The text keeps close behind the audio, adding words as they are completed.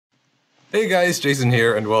Hey guys, Jason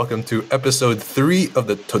here, and welcome to episode 3 of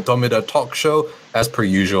the Todomeda Talkshow. As per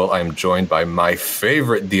usual, I am joined by my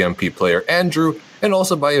favorite DMP player, Andrew, and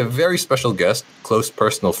also by a very special guest, close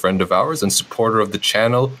personal friend of ours and supporter of the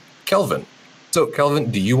channel, Kelvin. So,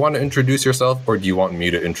 Kelvin, do you want to introduce yourself, or do you want me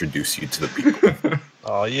to introduce you to the people?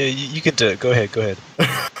 Oh, yeah, you can do it. Go ahead.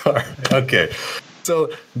 All right, okay.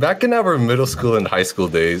 So, back in our middle school and high school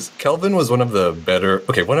days, Kelvin was one of the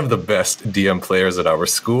best DM players at our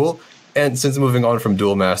school. And since moving on from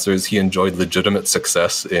Duel Masters, he enjoyed legitimate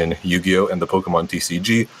success in Yu-Gi-Oh! And the Pokemon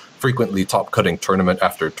TCG, frequently top-cutting tournament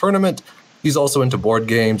after tournament. He's also into board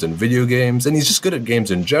games and video games, and he's just good at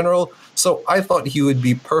games in general, so I thought he would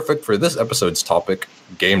be perfect for this episode's topic,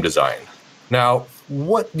 game design. Now,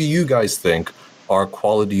 what do you guys think are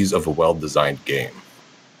qualities of a well-designed game?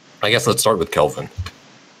 I guess let's start with Kelvin.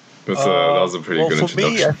 That was a pretty good introduction. For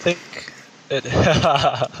me, I think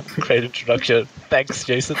great introduction. Thanks,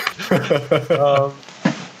 Jason.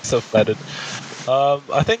 So flattered.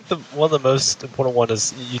 I think one of the most important one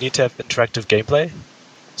is you need to have interactive gameplay.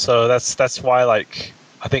 So that's why I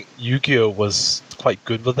think Yu-Gi-Oh was quite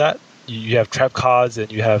good with that. You have trap cards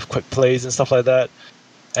and you have quick plays and stuff like that.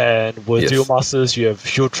 And with Duel Masters, you have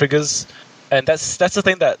shield triggers, and that's the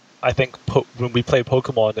thing that I think when we play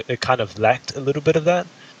Pokemon, it kind of lacked a little bit of that.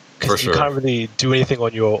 Because you can't really do anything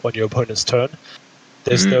on your opponent's turn.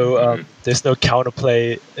 There's no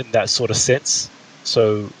counterplay in that sort of sense.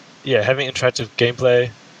 So yeah, having interactive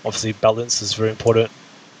gameplay, obviously balance is very important,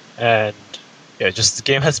 and yeah, just the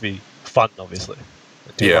game has to be fun. Obviously,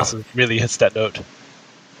 it really hits that note.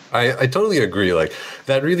 I totally agree. Like,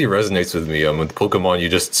 that really resonates with me. With Pokemon, you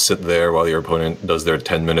just sit there while your opponent does their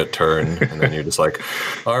 10-minute turn, and then you're just like,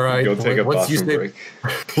 all right, go take a bathroom break.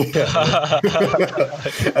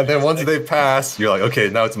 And then once they pass, you're like, okay,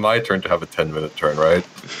 now it's my turn to have a 10-minute turn, right?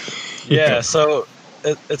 Yeah, so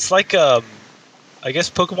it's like, I guess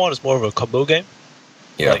Pokemon is more of a combo game.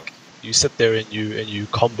 Yeah. Like, you sit there and you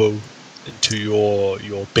combo into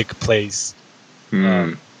your big plays.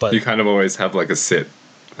 But you kind of always have like a set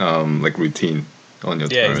routine on your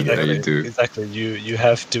turn. Exactly. Yeah, you do. Exactly. You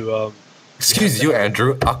have to. Excuse you,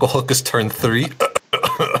 Andrew. Aquahookus turn 3.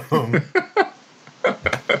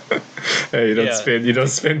 Hey, you don't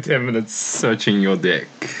spend 10 minutes searching your deck.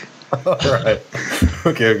 All right.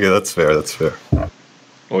 Okay, that's fair.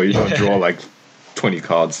 Or you don't draw like 20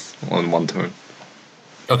 cards on one turn.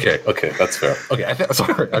 Okay, that's fair. Okay,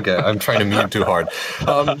 sorry. Okay, I'm trying to mute too hard.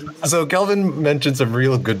 So Kelvin mentioned some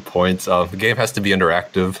real good points. The game has to be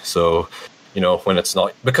interactive, so when it's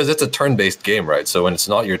not, because it's a turn-based game, right? So when it's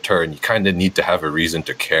not your turn, you kind of need to have a reason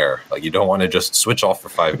to care. Like, you don't want to just switch off for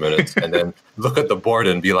 5 minutes and then look at the board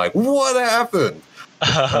and be like, "What happened?"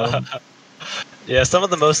 Yeah, some of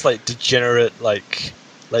the most degenerate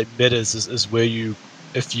metas is where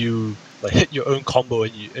if you hit your own combo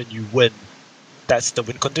and you win. That's the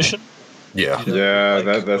win condition. Yeah,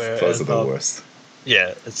 those are the worst.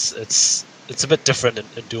 Yeah, it's a bit different in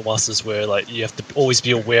Duel Masters where you have to always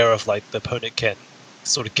be aware of the opponent can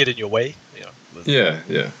sort of get in your way. Yeah.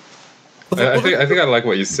 I think I like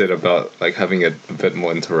what you said about having it a bit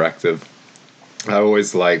more interactive. I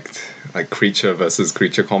always liked creature versus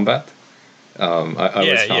creature combat. I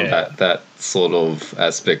always found that sort of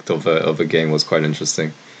aspect of a game was quite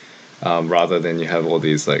interesting. Rather than you have all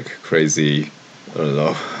these crazy, I don't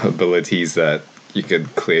know, abilities that you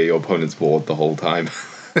could clear your opponent's board the whole time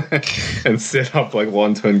and set up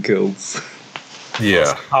one-turn kills.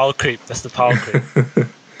 Yeah. That's the power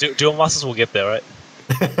creep. Duel Masters will get there, right?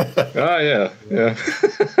 Yeah.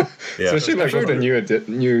 Especially with the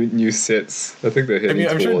new sets. I think they're hitting.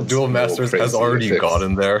 I'm sure Duel Masters has already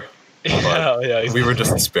gotten there. Yeah, exactly. We were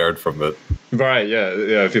just spared from it. Right.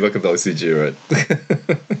 Yeah. If you look at the OCG, right.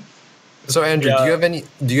 So Andrew, do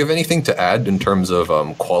you have anything to add in terms of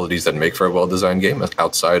qualities that make for a well-designed game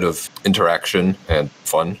outside of interaction and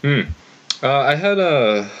fun?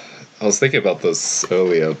 I was thinking about this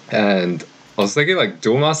earlier, and I was thinking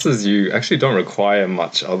Duel Masters, you actually don't require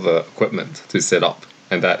much other equipment to set up,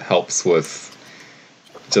 and that helps with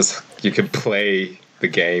just you can play the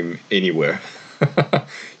game anywhere.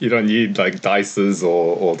 You don't need dices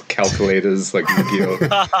or calculators like Yu-Gi-Oh!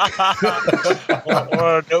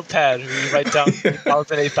 or a notepad where you write down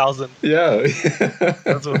 8,000, 8,000. Yeah.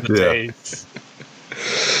 Those were the days.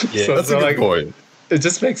 Yeah, so, that's a good point. It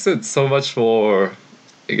just makes it so much more,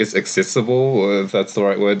 I guess, accessible, if that's the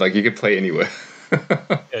right word. You could play anywhere.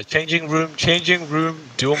 Yeah, changing room,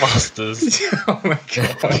 Duel Masters. Oh my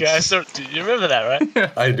god! Yeah, do you remember that,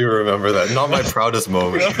 right? I do remember that. Not my proudest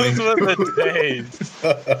moment. Those were the days.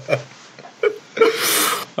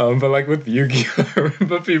 But like with Yu-Gi-Oh, I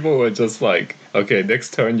remember people were just like, okay,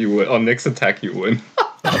 next turn you win, or next attack you win.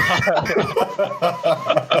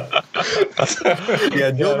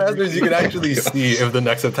 Yeah, Duel Masters, you can actually see if the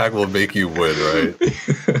next attack will make you win, right?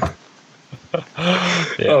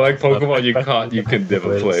 Oh, like Pokemon, you can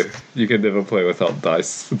never play. You can never play without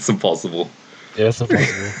dice. It's impossible. Yeah, it's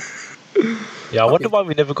impossible. Yeah, I wonder why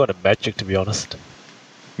we never got a Magic, to be honest.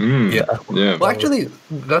 Yeah. Yeah. Well, actually,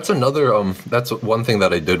 that's that's one thing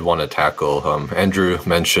that I did want to tackle. Andrew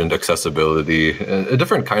mentioned accessibility, a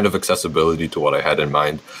different kind of accessibility to what I had in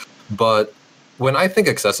mind. But when I think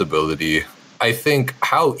accessibility, I think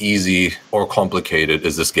how easy or complicated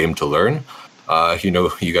is this game to learn?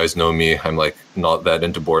 You guys know me. I'm like not that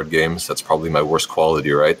into board games. That's probably my worst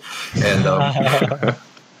quality, right? And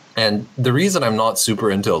and the reason I'm not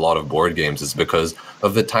super into a lot of board games is because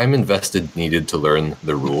of the time invested needed to learn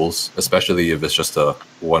the rules, especially if it's just a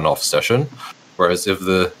one-off session. Whereas if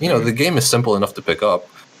the game is simple enough to pick up,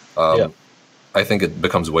 I think it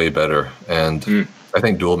becomes way better. And I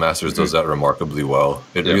think Duel Masters does that remarkably well.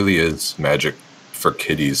 It really is Magic for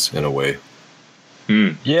kiddies in a way.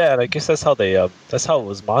 Yeah, and I guess that's how that's how it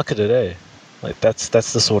was marketed, eh? Like that's the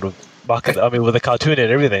sort of market. I mean, with the cartoon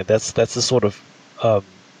and everything, that's the sort of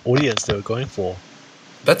audience they were going for.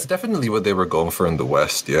 That's definitely what they were going for in the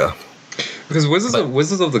West, yeah. Because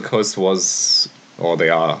Wizards of the Coast was, or they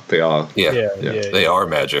are. They are Magic. They are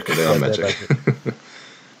Magic.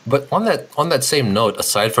 But on that same note,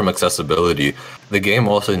 aside from accessibility, the game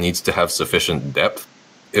also needs to have sufficient depth.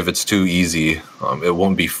 If it's too easy, it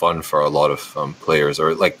won't be fun for a lot of players,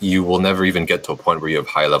 or like you will never even get to a point where you have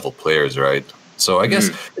high level players, right? So I guess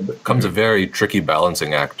it becomes a very tricky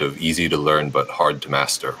balancing act of easy to learn but hard to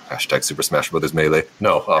master. # Super Smash Brothers Melee.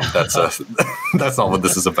 No, that's that's not what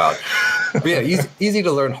this is about. But yeah, easy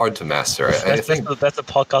to learn, hard to master. I think that's a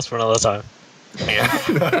podcast for another time. Yeah.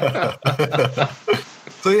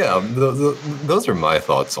 So yeah, those are my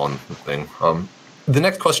thoughts on the thing. The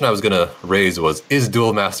next question I was going to raise was, is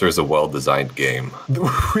Duel Masters a well-designed game?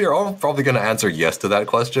 We are all probably going to answer yes to that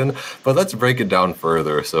question, but let's break it down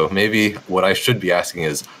further. So maybe what I should be asking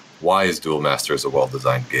is, why is Duel Masters a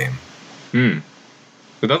well-designed game?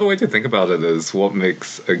 Another way to think about it is what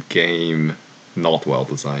makes a game not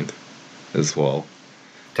well-designed as well.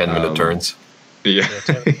 10-minute turns. Yeah.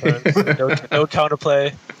 10 turns. No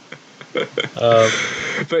counterplay.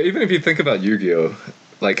 But even if you think about Yu-Gi-Oh,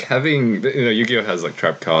 like having, Yu-Gi-Oh has like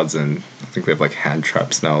trap cards, and I think they have like hand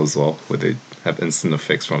traps now as well, where they have instant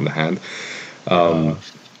effects from the hand. But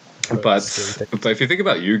if you think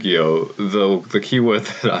about Yu-Gi-Oh, the keyword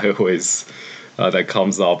that I always that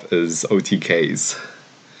comes up is OTKs.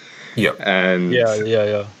 Yeah. And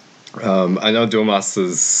yeah. I know Duel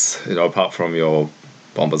Masters, apart from your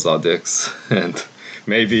Bombazar decks, and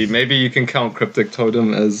maybe you can count Cryptic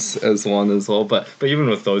Totem as one as well, but even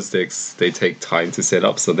with those decks, they take time to set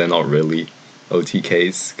up, so they're not really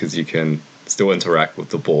OTKs because you can still interact with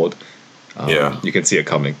the board. You can see it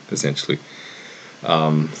coming essentially.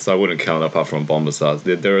 So I wouldn't count apart from Bombazar.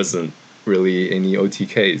 There isn't really any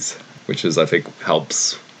OTKs, which is I think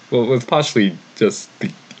helps with partially just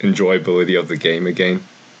the enjoyability of the game again,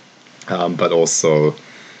 but also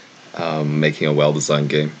making a well-designed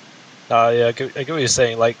game. Yeah, I get what you're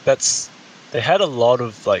saying. Like they had a lot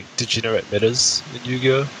of like degenerate metas in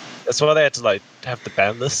Yu-Gi-Oh. That's why they had to like have the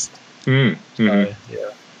ban list. Yeah,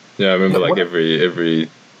 I remember like every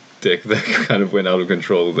deck that kind of went out of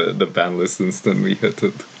control, the ban list instantly hit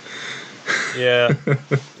it. Yeah,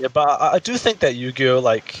 but I do think that Yu-Gi-Oh,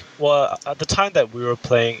 at the time that we were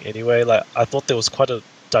playing anyway, like I thought there was quite a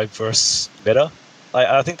diverse meta. Like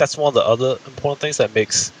I think that's one of the other important things that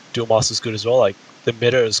makes Duel Masters good as well. Like the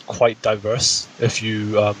meta is quite diverse. If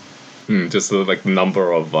you just the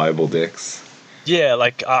number of viable decks. Yeah,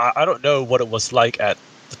 like I don't know what it was like at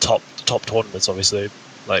the top tournaments, obviously,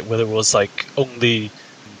 like whether it was like only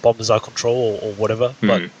Bombazar control or whatever,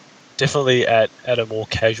 but definitely at a more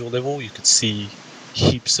casual level, you could see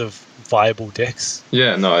heaps of viable decks.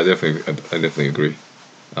 Yeah, no, I definitely agree.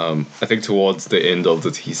 I think towards the end of the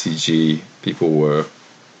TCG, people were,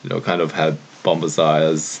 kind of had Bombazar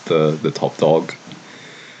as the top dog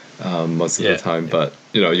most of the time, but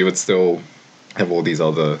you would still have all these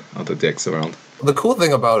other decks around. The cool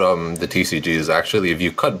thing about the TCG is actually if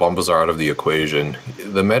you cut Bombazar out of the equation,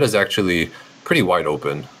 the meta is actually pretty wide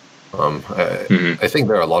open. I think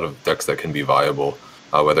there are a lot of decks that can be viable,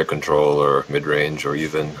 whether control or mid-range or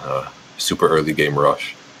even super early game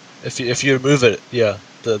rush. If you remove it,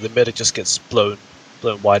 the meta just gets blown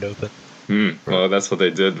wide open. Well, that's what they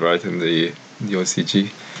did, right, in the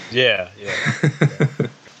OCG. Yeah.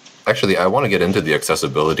 Actually, I want to get into the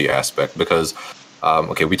accessibility aspect because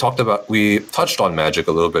Okay, we touched on Magic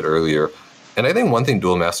a little bit earlier, and I think one thing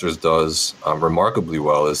Duel Masters does remarkably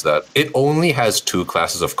well is that it only has two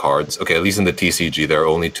classes of cards. Okay, at least in the TCG, there are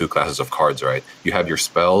only two classes of cards, right? You have your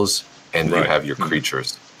spells and you have your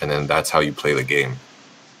creatures, and then that's how you play the game.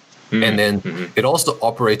 And then it also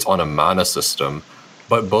operates on a mana system,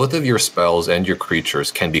 but both of your spells and your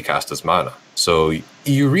creatures can be cast as mana. So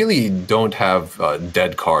you really don't have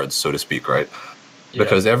dead cards, so to speak, right?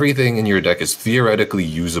 Because everything in your deck is theoretically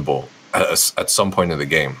usable at some point in the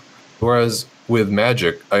game. Whereas with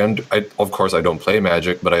Magic, of course I don't play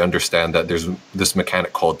Magic, but I understand that there's this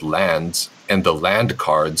mechanic called lands, and the land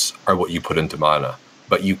cards are what you put into mana.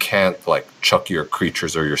 But you can't like chuck your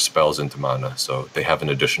creatures or your spells into mana, so they have an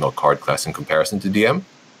additional card class in comparison to DM.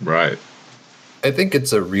 Right. I think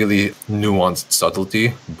it's a really nuanced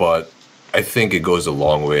subtlety, but I think it goes a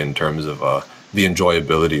long way in terms of the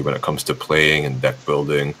enjoyability when it comes to playing and deck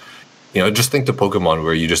building. You know, just think to Pokemon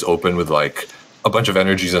where you just open with like a bunch of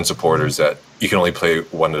energies and supporters that you can only play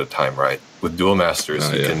one at a time, right? With Duel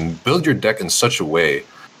Masters, you can build your deck in such a way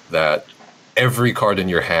that every card in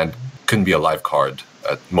your hand can be a live card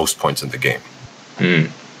at most points in the game. No,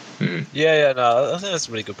 I think that's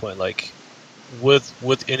a really good point. Like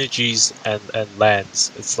with energies and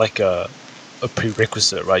lands, it's like a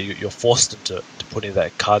prerequisite, right? You're forced into putting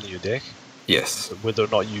that card in your deck. Yes. Whether or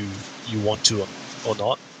not you want to or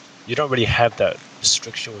not. You don't really have that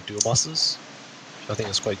restriction with Duel Masters. I think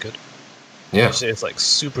it's quite good. Yeah. It's like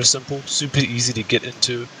super simple, super easy to get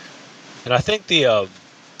into. And I think the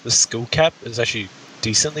skill cap is actually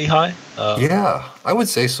decently high. Yeah, I would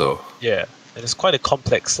say so. Yeah, and it's quite a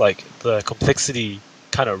complex, like the complexity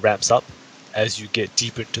kind of ramps up as you get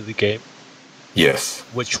deeper into the game. Yes.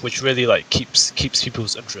 Which really like keeps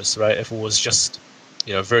people's interest, right? If it was just,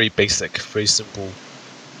 you know, very basic, very simple,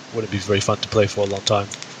 wouldn't be very fun to play for a long time.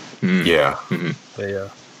 Yeah.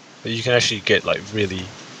 But you can actually get like really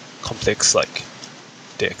complex like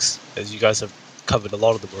decks, as you guys have covered a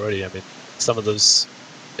lot of them already. I mean, some of those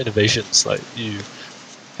innovations, like you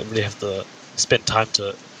really have to spend time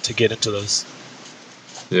to get into those.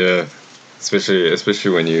 Yeah,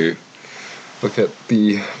 especially when you look at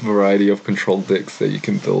the variety of control decks that you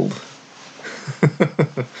can build.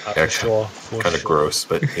 Yeah, for kind of sure. gross,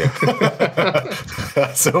 but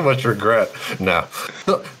yeah. So much regret now.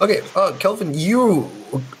 So, okay, Kelvin,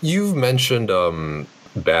 you've mentioned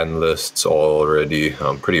ban lists already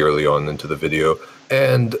pretty early on into the video.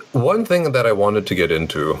 And one thing that I wanted to get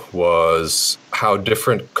into was how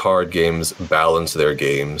different card games balance their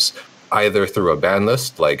games, either through a ban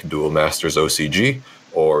list like Duel Masters OCG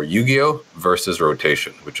or Yu-Gi-Oh! Versus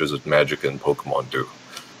rotation, which is what Magic and Pokemon do.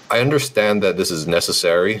 I understand that this is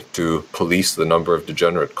necessary to police the number of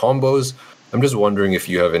degenerate combos. I'm just wondering if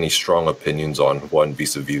you have any strong opinions on one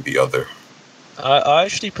vis-a-vis the other. I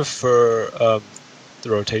actually prefer the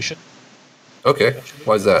rotation. Okay,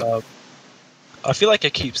 why is that? I feel like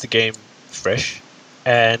it keeps the game fresh,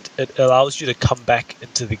 and it allows you to come back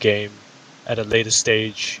into the game at a later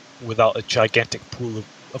stage without a gigantic pool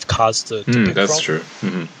of cards to pick that's from. true.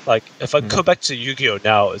 Mm-hmm. Like if I go back to Yu-Gi-Oh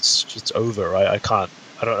now, it's over, right?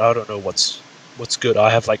 I don't know what's good. I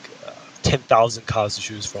have like 10,000 cards to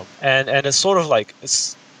choose from, and it's sort of like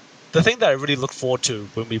it's the thing that I really looked forward to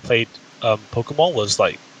when we played Pokemon was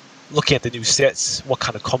like looking at the new sets, what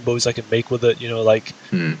kind of combos I can make with it, you know, like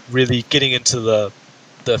really getting into the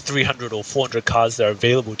 300 or 400 cards that are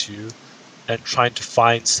available to you and trying to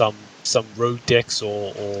find some rogue decks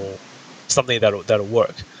or something that'll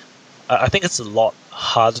work. I think it's a lot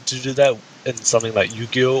harder to do that in something like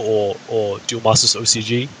Yu-Gi-Oh! or Duel Masters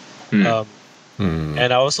OCG.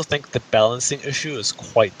 And I also think the balancing issue is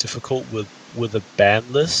quite difficult with a ban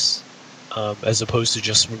list, as opposed to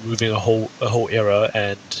just removing a whole era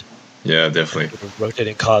and definitely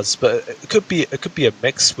rotating cards. But it could be a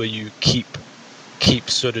mix where you keep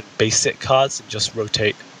certain basic cards and just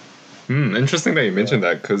rotate. Interesting that you mentioned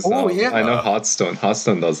that, because I know Hearthstone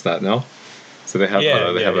does that now. So they have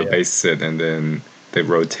a base set and then they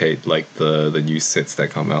rotate like the new sets that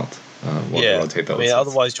come out. Rotate those sets.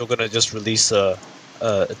 Otherwise you're gonna just release a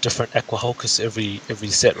different Aquahulkus every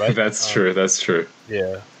set, right? That's true.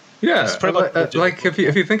 Yeah. Yeah, It's pretty much like if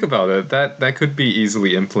you think about it, that could be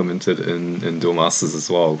easily implemented in Duel Masters as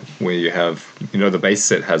well, where you have, you know, the base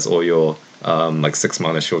set has all your like 6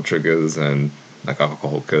 mana shield triggers and like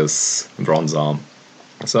Aquahulkus, Bronze Arm.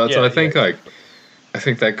 So I think I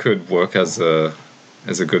think that could work as a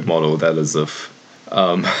good model. That is if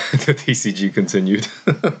the TCG continued.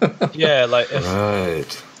 Yeah, like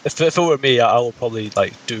if it were me, I would probably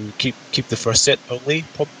like keep the first set only,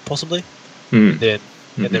 possibly, then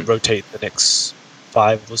rotate the next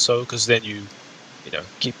 5 or so, because then you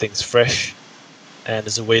keep things fresh, and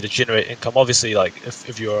as a way to generate income. Obviously, like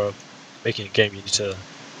if you're making a game, you need to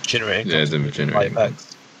generate income. Yeah, so to generate buy it income. back.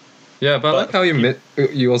 Yeah, but I like how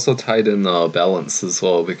you also tied in balance as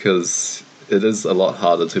well, because it is a lot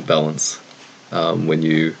harder to balance when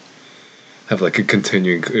you have like a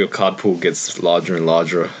continuing, your card pool gets larger and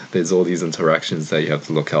larger. There's all these interactions that you have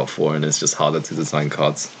to look out for, and it's just harder to design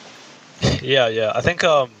cards. Yeah. I think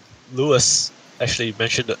Lewis actually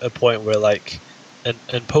mentioned a point where, like, in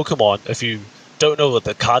Pokemon, if you don't know what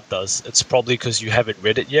the card does, it's probably because you haven't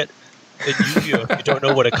read it yet. In Yu-Gi-Oh, if you don't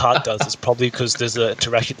know what a card does, it's probably because there's an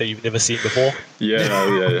interaction that you've never seen before.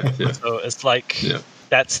 Yeah. So it's like Yeah.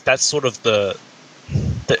 that's sort of the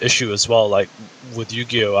issue as well. Like with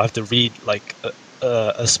Yu-Gi-Oh, I have to read like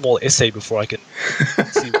a small essay before I can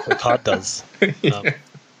see what the card does. I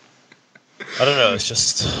don't know. It's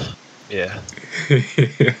just yeah.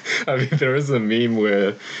 I mean, there is a meme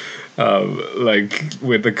where, like,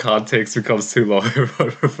 when the card text becomes too long,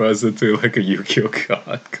 everyone refers it to like a Yu-Gi-Oh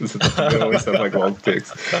card because they always have like long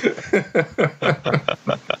text.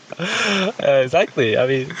 Exactly. I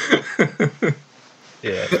mean,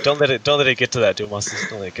 yeah. Don't let it get to that, Duel Masters.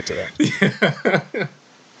 Don't let it get to that.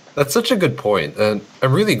 That's such a good point, and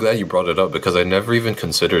I'm really glad you brought it up because I never even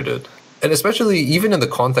considered it. And especially even in the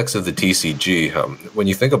context of the TCG, when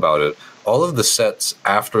you think about it, all of the sets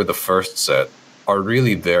after the first set are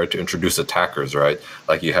really there to introduce attackers, right?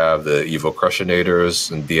 Like you have the Evo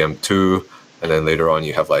Crushionators and DM2, and then later on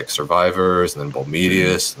you have like Survivors, and then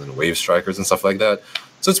Bolmedius, and then Wave Strikers and stuff like that.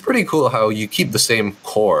 So it's pretty cool how you keep the same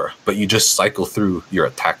core, but you just cycle through your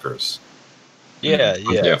attackers. Yeah.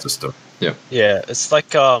 System. Yeah, it's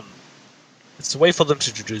like it's a way for them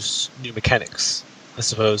to introduce new mechanics, I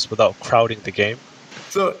suppose, without crowding the game.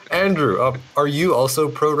 So, Andrew, are you also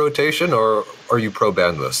pro rotation or are you pro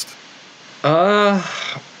ban list? I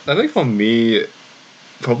think for me,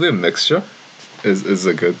 probably a mixture is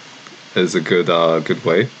a good good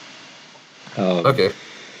way. Okay.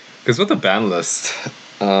 Because with the ban list,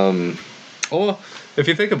 or if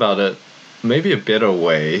you think about it, maybe a better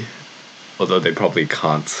way, although they probably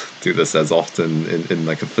can't do this as often in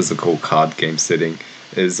like a physical card game setting,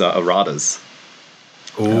 is erratas.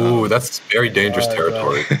 Ooh, that's very dangerous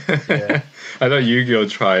territory. Yeah. I know Yu-Gi-Oh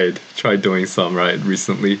tried doing some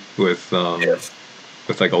recently with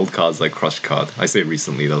with like old cards like Crush Card. I say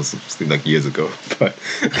recently, that was like years ago, but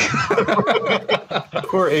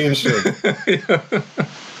Poor ancient.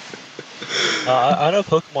 I know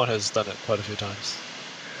Pokemon has done it quite a few times.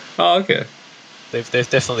 Oh, okay. They've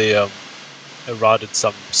definitely errated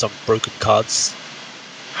some broken cards.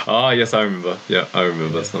 Ah, yes, I remember. Yeah, I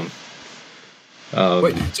remember some.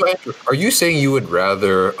 Wait, so Andrew, are you saying you would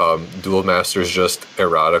rather Duel Masters just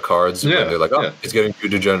errata cards when they're like, it's getting too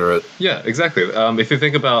degenerate? Yeah, exactly. If you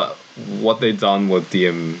think about what they've done with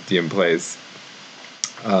DM plays,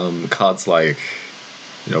 cards like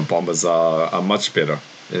Bombazar are much better.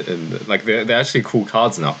 And like they're actually cool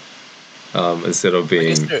cards now. Instead of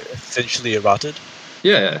being they're essentially errated.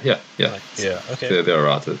 Yeah. Okay. They're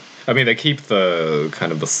errated. I mean, they keep the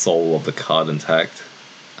kind of the soul of the card intact.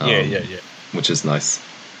 Yeah. Which is nice.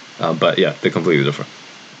 But yeah, they're completely different.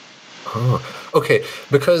 Oh, okay.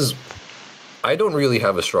 Because I don't really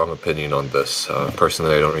have a strong opinion on this.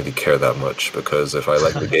 Personally, I don't really care that much because if I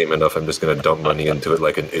like the game enough, I'm just going to dump money into it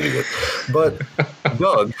like an idiot. But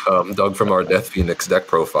Doug from our Death Phoenix deck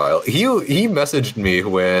profile, he messaged me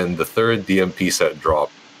when the third DMP set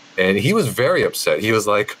dropped, and he was very upset. He was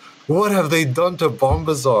like, "What have they done to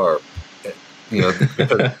Bombazar?" Because of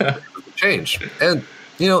the change. And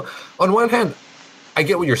on one hand, I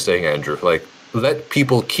get what you're saying, Andrew. Like, let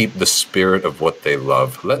people keep the spirit of what they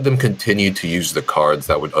love. Let them continue to use the cards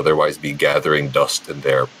that would otherwise be gathering dust in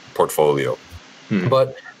their portfolio.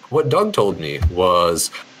 But what Doug told me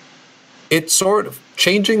was it's sort of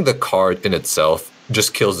changing the card in itself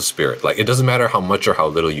just kills the spirit. Like, it doesn't matter how much or how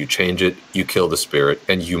little you change it, you kill the spirit,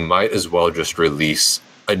 and you might as well just release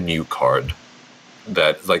a new card.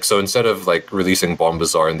 So instead of like releasing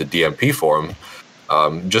Bombazar in the DMP form,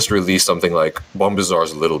 just release something like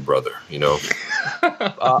Bombazar's little brother,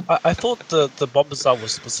 I thought the Bombazar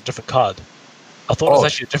was a different card. I thought it was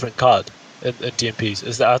actually a different card in DMPs.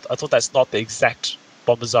 Is that I thought that's not the exact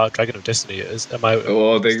Bombazar Dragon of Destiny. Am I?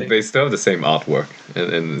 Well, they still have the same artwork,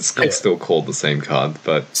 and it's still called the same card,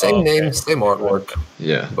 but same name, same artwork.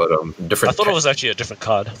 Yeah, but different. I thought it was actually a different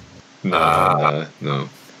card. No.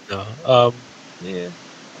 Yeah.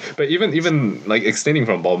 But even like extending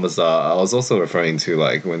from Bombazar, I was also referring to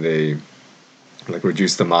like when they like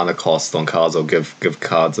reduce the mana cost on cards or give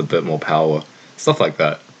cards a bit more power, stuff like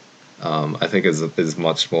that. I think is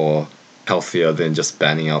much more healthier than just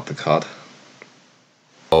banning out the card.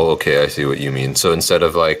 Oh, okay, I see what you mean. So instead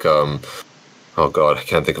of like, oh god, I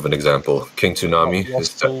can't think of an example. King Tsunami,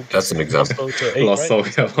 that's an example. Lost Soul to 8, Lost right?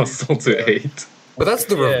 Soul, yeah, Lost Soul to 8. But that's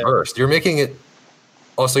the Yeah. reverse. You're making it.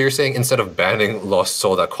 Also, you're saying instead of banning Lost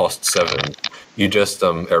Soul that costs 7, you just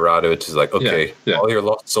errata it to like, okay, Yeah. all your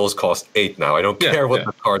Lost Souls cost 8 now. I don't care what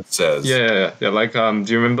the card says. Yeah. Like, do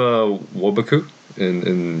you remember Wobaku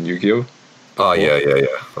in Yu-Gi-Oh? Oh, yeah.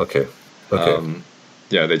 Okay.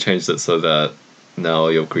 Yeah, they changed it so that now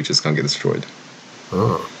your creatures can't get destroyed.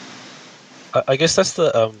 Oh. I guess that's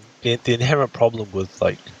the inherent problem with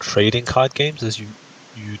like trading card games is you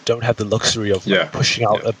don't have the luxury of pushing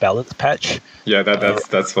out a balance patch. Yeah,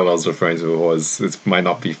 that's what I was referring to. Was it might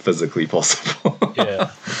not be physically possible.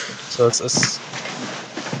 Yeah, so it's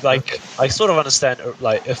like I sort of understand.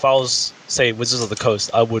 Like if I was say Wizards of the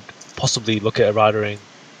Coast, I would possibly look at errataing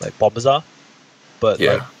like Bombazar, but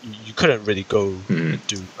like you couldn't really go and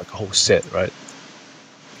do like a whole set, right?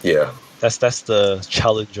 Yeah, that's the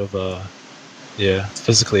challenge of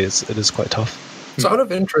physically it is quite tough. So out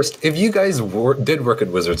of interest, if you guys did work at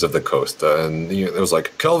Wizards of the Coast, and it was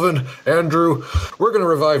like, Kelvin, Andrew, we're going to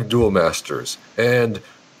revive Duel Masters, and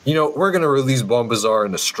we're going to release Bombazar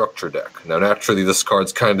in a structure deck. Now, naturally, this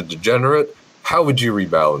card's kind of degenerate. How would you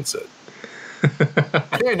rebalance it?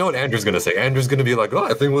 I think I know what Andrew's going to say. Andrew's going to be like,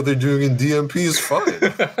 I think what they're doing in DMP is fine.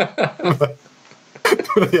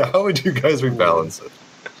 Yeah, how would you guys rebalance it?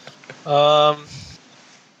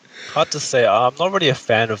 Hard to say. I'm not really a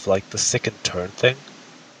fan of like the second turn thing.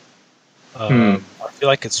 I feel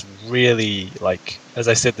like it's really like, as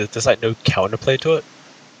I said, there's like no counterplay to it.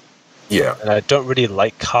 Yeah, and I don't really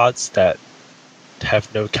like cards that have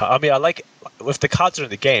no counter. I mean, I like if the cards are in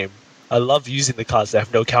the game. I love using the cards that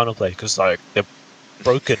have no counterplay because like they're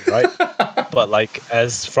broken, right? But like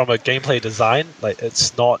as from a gameplay design, like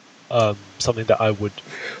it's not something that I would.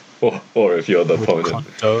 Or if you're the opponent.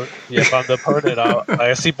 Yeah, if I'm the opponent,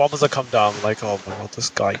 I see Bombazar come down, I'm like, oh my god,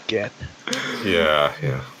 this guy again. Yeah.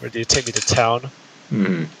 Ready to take me to town.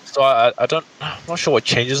 Mm-hmm. So I'm not sure what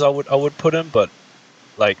changes I would put in, but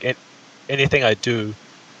like anything I do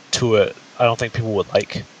to it, I don't think people would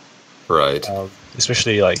like. Right.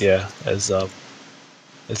 Especially like as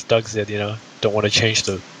Doug said, don't want to change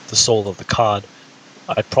the soul of the card.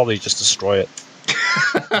 I'd probably just destroy it.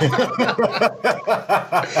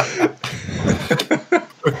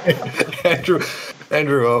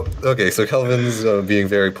 Andrew. Okay, so Kelvin's being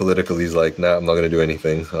very political. He's like, nah, I'm not going to do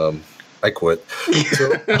anything. I quit.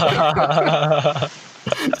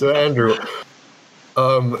 So Andrew,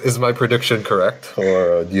 is my prediction correct,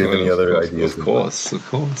 or do you have any other ideas? Of course.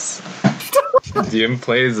 DM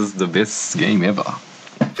Plays is the best game ever.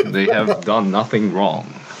 They have done nothing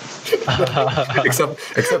wrong.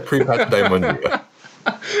 except pre-patch Diamondia.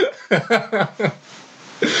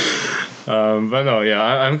 But no,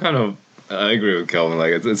 I'm kind of. I agree with Kelvin.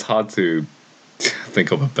 Like it's hard to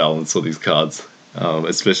think of a balance for these cards,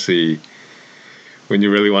 especially when you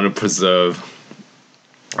really want to preserve,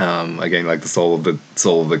 again, like the soul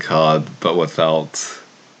of the card, but without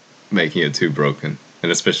making it too broken,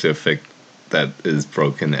 and especially a effect that is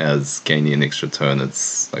broken as gaining an extra turn.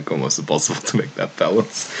 It's like almost impossible to make that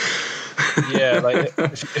balance. Yeah, like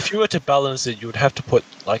if you were to balance it, you would have to put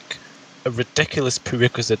like a ridiculous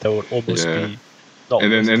prerequisite that would almost be not.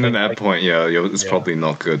 And then at that point, it's probably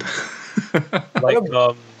not good. Like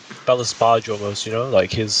Ballast Barge almost,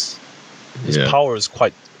 like his power is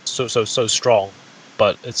quite so strong,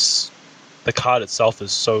 but the card itself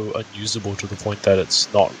is so unusable to the point that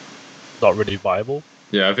it's not really viable.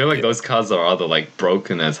 Yeah, I feel like those cards are either like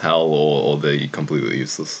broken as hell or they're completely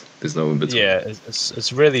useless. There's no in between. Yeah,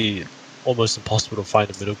 it's really almost impossible to find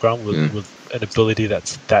a middle ground with an ability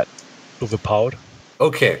that's that overpowered.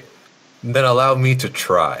 Okay, then allow me to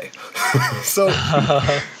try. So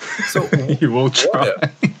you will try.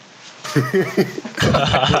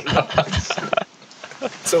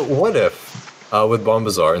 So what if, with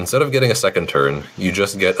Bombazar, instead of getting a second turn, you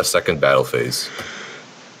just get a second battle phase?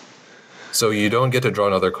 So you don't get to draw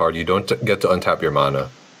another card, you don't get to untap your mana,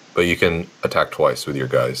 but you can attack twice with your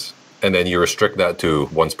guys. And then you restrict that to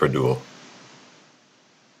once per duel.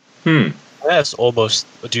 That's almost...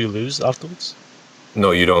 Do you lose afterwards?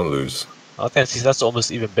 No, you don't lose. I think that's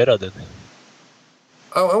almost even better then.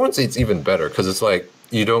 I wouldn't say it's even better, because it's like,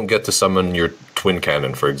 you don't get to summon your twin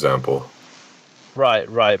cannon, for example. Right.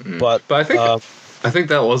 But I think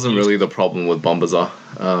that wasn't really the problem with Bombazar.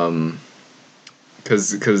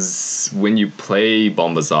 Because when you play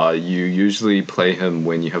Bombazar, you usually play him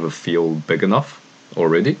when you have a field big enough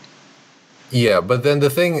already. Yeah, but then the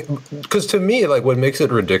thing, because to me, like what makes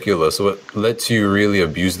it ridiculous, what lets you really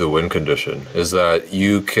abuse the win condition is that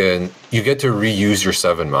you get to reuse your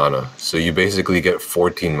 7 mana. So you basically get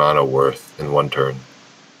 14 mana worth in one turn.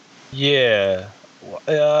 Yeah.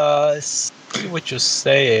 I see what you're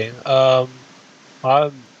saying. I'm,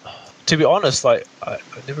 to be honest, like I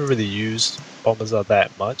never really used Bombazar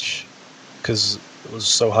that much because it was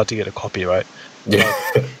so hard to get a copy, right? Yeah.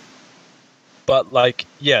 But like,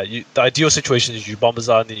 yeah, the ideal situation is you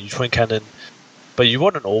Bombazar and then you Twin Cannon, but you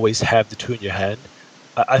wouldn't always have the 2 in your hand.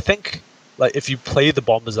 I think like if you play the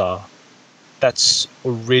Bombazar, that's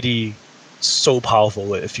already so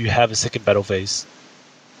powerful if you have a second battle phase.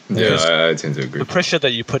 Yeah, I tend to agree. The pressure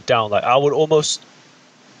that you put down, like I would almost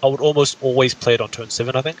always play it on turn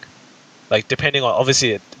 7, I think. Like depending on,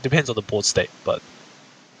 obviously it depends on the board state, but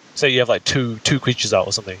say you have like two creatures out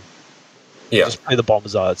or something. Yeah. Just play the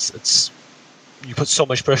Bombazar. It's you put so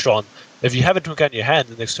much pressure on. If you have a Twin Cannon in your hand,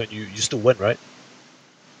 the next turn you still win, right?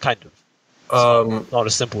 Kind of. It's not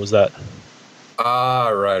as simple as that.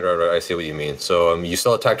 Right. I see what you mean. So you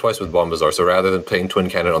still attack twice with Bombazar. So rather than playing Twin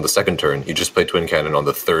Cannon on the 2nd turn, you just play Twin Cannon on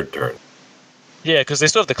the 3rd turn. Yeah, because they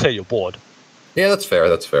still have to clear your board. Yeah, that's fair.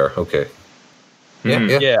 Okay.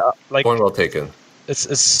 Yeah, like point well taken.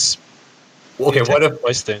 It's okay. What if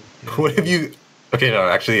wasting? What if you? Okay, no,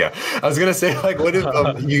 actually, yeah. I was gonna say like, what if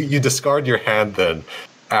you discard your hand then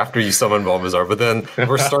after you summon Bombazar, but then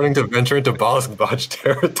we're starting to venture into Bombazar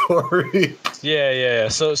territory. Yeah.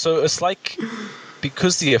 So it's like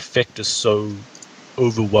because the effect is so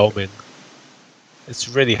overwhelming, it's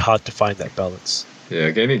really hard to find that balance.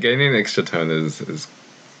 Yeah, gaining an extra turn is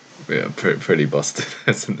pretty busted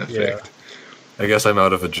as an effect. Yeah. I guess I'm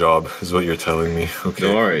out of a job, is what you're telling me. Okay.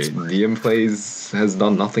 Don't worry, DM Plays has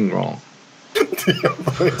done nothing wrong.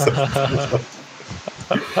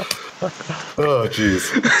 Oh, jeez.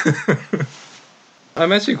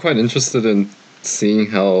 I'm actually quite interested in seeing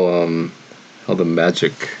how the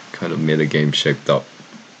Magic kind of metagame shaped up,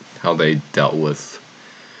 how they dealt with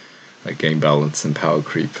like game balance and power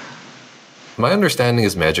creep. My understanding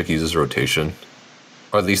is Magic uses rotation,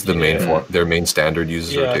 or at least their main standard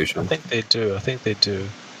uses rotation. I think they do.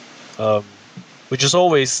 Which is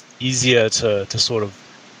always easier to sort of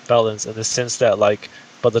balance in the sense that like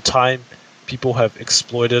by the time people have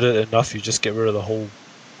exploited it enough, you just get rid of the whole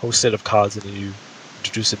set of cards and then you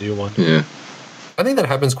introduce a new one. Yeah. I think that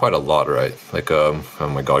happens quite a lot, right? Like, oh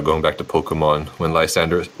my god, going back to Pokemon,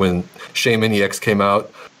 when Shaman EX came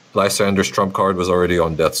out, Lysander's trump card was already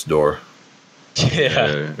on death's door.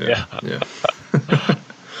 Yeah.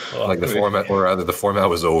 Like the format, or rather, the format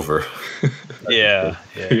was over. Yeah.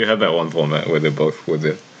 You had that one format where they both were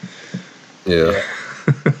there. Yeah.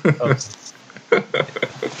 Let's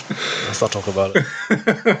not talk about it.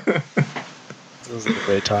 This was a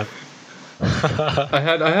great time. I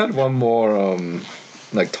had one more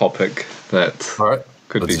like topic that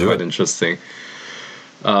could be quite interesting.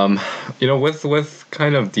 With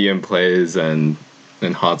kind of DM plays and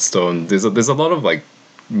Hearthstone, there's a lot of like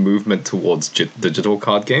movement towards digital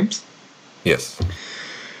card games. Yes.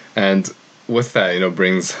 And with that,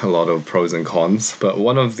 brings a lot of pros and cons. But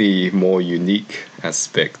one of the more unique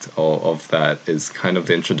aspect of that is kind of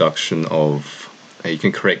the introduction of you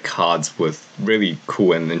can create cards with really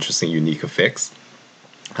cool and interesting, unique effects.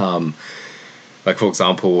 Like for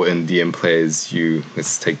example, in DM plays,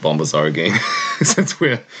 let's take Bombazar again, since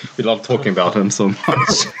we love talking about him so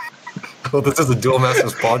much. Well, this is a Duel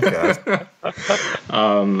Masters podcast.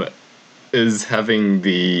 Is having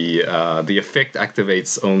the effect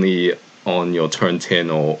activates only on your turn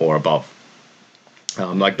 10 or above.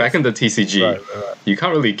 Like back in the TCG, right. You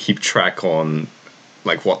can't really keep track on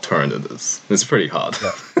like what turn it is. It's pretty hard.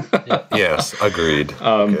 Yeah. Yes, agreed.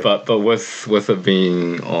 Okay. But with it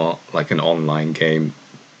being like an online game,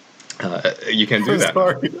 you can do that.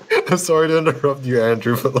 I'm sorry to interrupt you,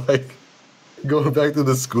 Andrew, but like going back to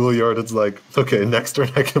the schoolyard, it's like, okay, next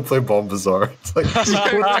turn I can play Bombazar. It's like,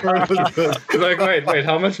 what turn is this? Like, wait,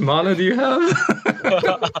 how much mana do you have?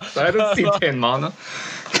 I don't see 10 mana.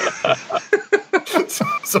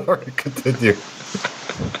 Sorry, continue.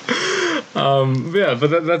 But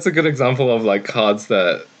that's a good example of like cards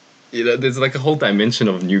that there's like a whole dimension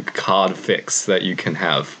of new card fix that you can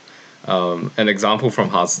have. An example from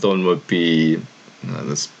Hearthstone would be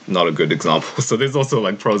that's not a good example. So there's also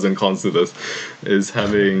like pros and cons to this. Is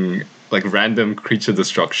having like random creature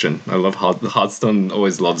destruction. I love Hearthstone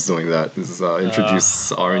always loves doing that. This is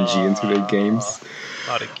introduce RNG into their games.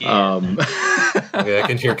 Not again. Yeah, I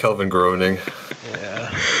can hear Kelvin groaning.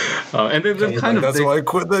 Yeah. And they've kind of... That's why I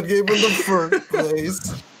quit that game in the first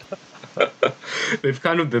place. They've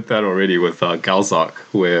kind of did that already with Galzak,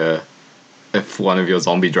 where if one of your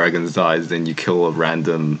zombie dragons dies, then you kill a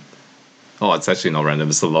random. Oh, it's actually not random.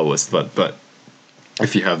 It's the lowest, but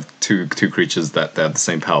if you have two creatures that have the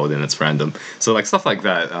same power, then it's random. So like stuff like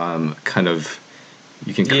that, kind of,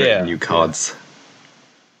 you can create new cards.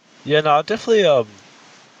 Yeah, no, I definitely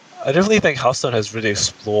think Hearthstone has really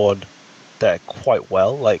explored that quite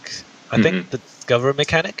well. Like, I think the Discover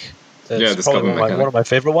mechanic is probably one of my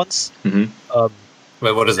favorite ones. Wait,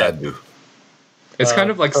 what does that do? It's kind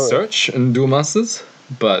of like search in Duel Masters,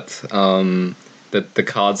 but the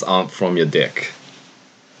cards aren't from your deck.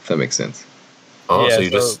 If that makes sense. Oh, yeah,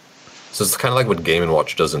 so it's kind of like what Game &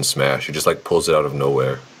 Watch does in Smash. You just like pulls it out of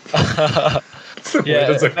nowhere.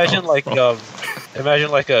 Yeah, imagine like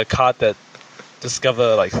a card that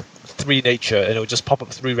discover like 3 nature, and it would just pop up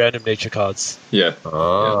 3 random nature cards. Yeah.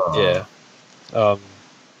 Yeah.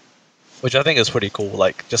 Which I think is pretty cool.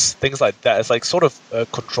 Like just things like that. It's like sort of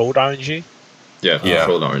controlled RNG. Yeah.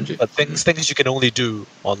 Controlled RNG. But things you can only do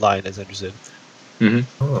online is interesting.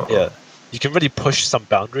 Oh. Yeah. You can really push some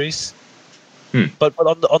boundaries. But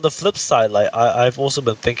on the flip side, like I've also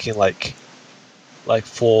been thinking like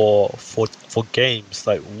for games,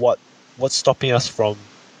 like what's stopping us from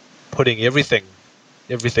putting everything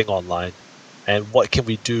online, and what can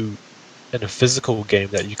we do in a physical game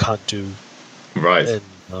that you can't do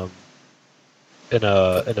in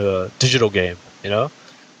a digital game, you know?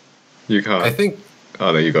 You can't. I think.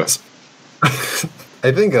 Oh, there you go.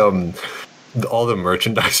 I think all the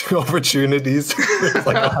merchandising opportunities, there's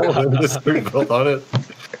like a whole industry built on it.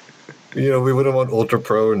 You know, we wouldn't want Ultra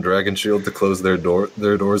Pro and Dragon Shield to close their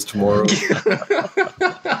doors tomorrow.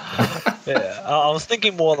 Yeah, I was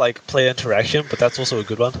thinking more like player interaction, but that's also a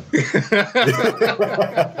good one.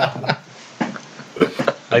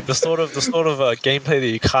 Like the sort of gameplay that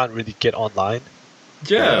you can't really get online.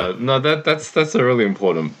 Yeah, no, that's a really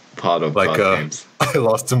important part of like games. I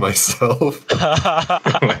lost to myself.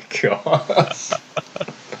 Oh my god.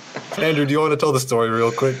 Andrew, do you want to tell the story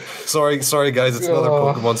real quick? Sorry, guys, it's another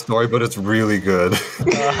Pokemon story, but it's really good.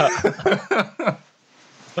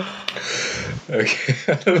 Okay,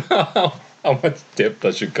 I don't know how much depth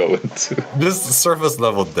I should go into. Just surface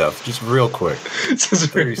level depth, just real quick. Just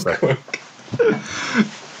very quick.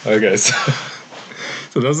 Okay, so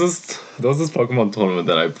there was this Pokemon tournament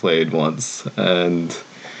that I played once, and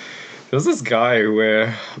there was this guy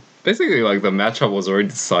where basically like the matchup was already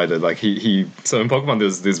decided. Like so in Pokemon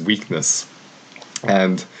there's this weakness,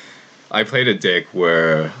 and I played a deck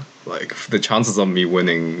where like the chances of me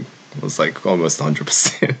winning was like almost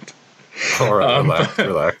 100%. All right,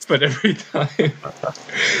 relax. But every time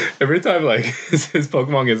like his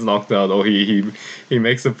Pokemon gets knocked out, or he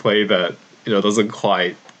makes a play that doesn't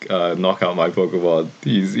quite knock out my Pokemon,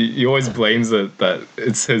 he always blames it that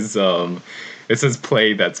it's his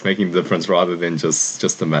play that's making the difference rather than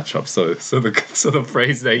just the matchup. So the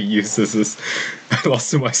phrase that he uses is, "I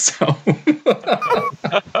lost to myself."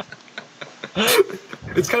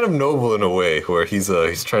 It's kind of noble in a way, where he's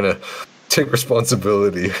trying to take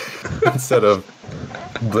responsibility instead of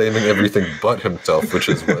blaming everything but himself, which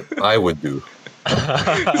is what I would do.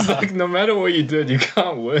 It's like, no matter what you did, you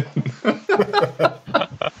can't win.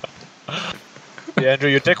 Yeah, Andrew,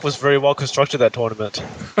 your deck was very well constructed that tournament.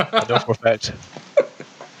 I know for a fact.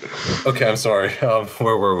 Okay, I'm sorry.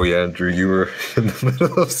 Where were we, Andrew? You were in the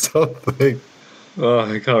middle of something. Oh,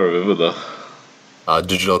 I can't remember though.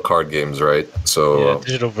 Digital card games, right? So yeah,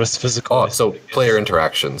 digital versus physical. Oh, so player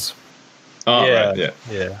interactions. Oh, yeah, right,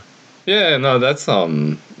 yeah. Yeah, no, that's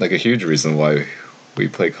like a huge reason why we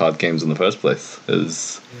play card games in the first place.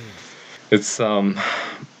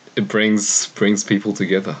 It brings people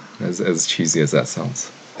together, as cheesy as that sounds.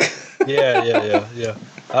 Yeah.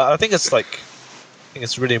 I think it's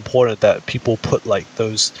really important that people put like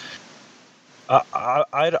those.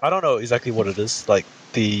 I don't know exactly what it is. Like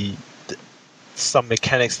some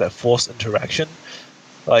mechanics that force interaction.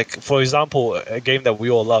 Like for example, a game that we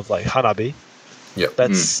all love, like Hanabi. Yeah.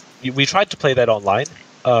 We tried to play that online,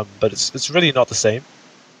 but it's really not the same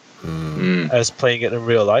as playing it in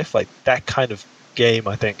real life. Like that kind of game,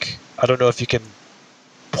 I think. I don't know if you can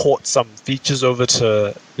port some features over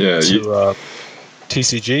to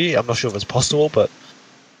TCG. I'm not sure if it's possible, but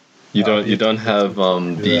you don't have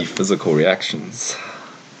the physical reactions.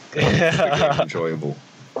 Enjoyable.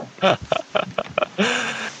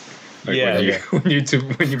 When you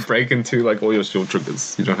break into like all your shield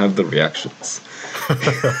triggers, you don't have the reactions.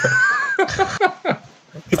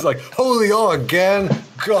 It's like, holy again,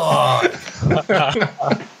 God.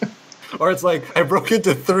 Or it's like, I broke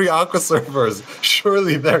into 3 Aqua Surfers.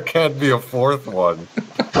 Surely there can't be a 4th one.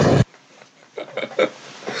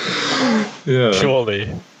 Yeah. Surely.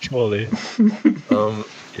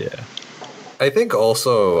 Yeah. I think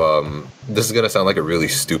also this is gonna sound like a really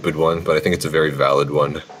stupid one, but I think it's a very valid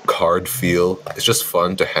one. Card feel. It's just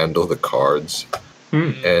fun to handle the cards,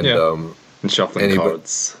 and and shuffling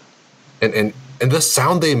cards, and the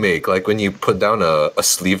sound they make, like when you put down a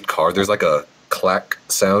sleeved card, there's like a clack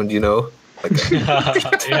sound, you know? Like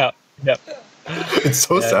Yeah. it's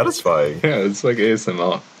so satisfying. Yeah, it's like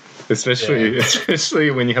ASMR,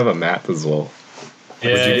 especially when you have a mat as well.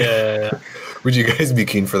 Yeah. Would you guys be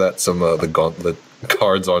keen for that? Some the gauntlet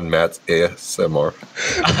cards on Matt's ASMR.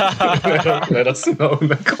 Let us know in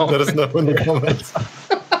the comments. Let us know in the comments.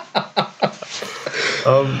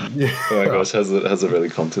 Oh my gosh, has it really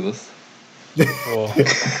come to this? Oh.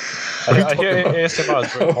 I hear ASMR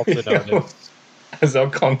is very popular nowadays. Has our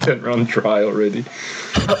content run dry already?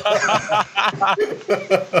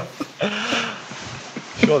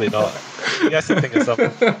 Surely not. You guys can think of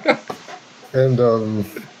something. And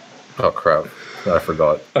oh crap, I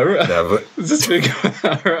forgot. I remember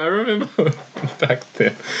back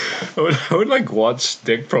then, I would like watch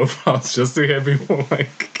deck profiles just to hear people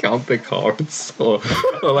like count their cards or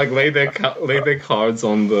like lay their cards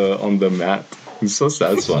on the mat. It's so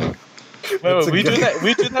satisfying. Wait, we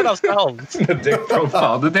do that ourselves. The deck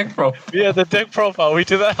profile. Yeah, the deck profile. We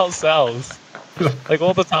do that ourselves, like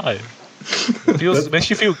all the time. It makes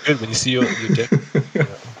you feel good when you see your deck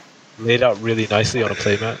laid out really nicely on a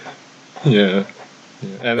playmat. Yeah.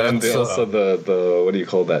 And then also the what do you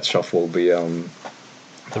call that shuffle? The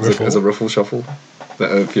riffle. It's a riffle shuffle.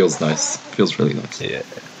 That feels nice. Feels really nice.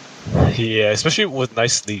 Yeah, especially with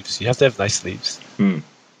nice sleeves. You have to have nice sleeves.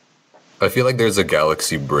 I feel like there's a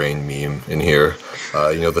Galaxy Brain meme in here.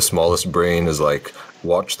 The smallest brain is like,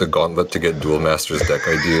 watch the gauntlet to get Duel Masters deck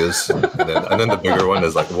ideas. And then the bigger one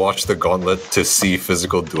is like, watch the gauntlet to see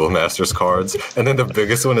physical Duel Masters cards. And then the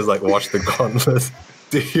biggest one is like, watch the gauntlet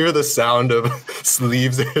to hear the sound of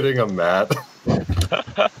sleeves hitting a mat.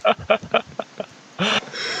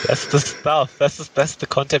 That's the stuff. That's the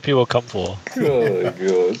content people come for. Oh my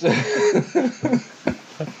gosh.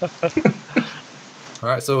 All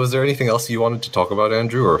right, so was there anything else you wanted to talk about,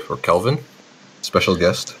 Andrew, or Kelvin? Special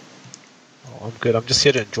guest? Oh, I'm good. I'm just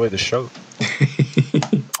here to enjoy the show.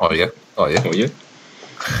 Oh, yeah? All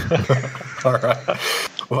right.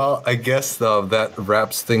 Well, I guess that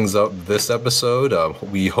wraps things up this episode.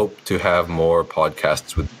 We hope to have more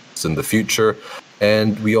podcasts with us in the future.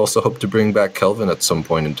 And we also hope to bring back Kelvin at some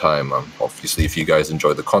point in time. Obviously, if you guys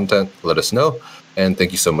enjoy the content, let us know. And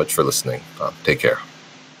thank you so much for listening. Take care.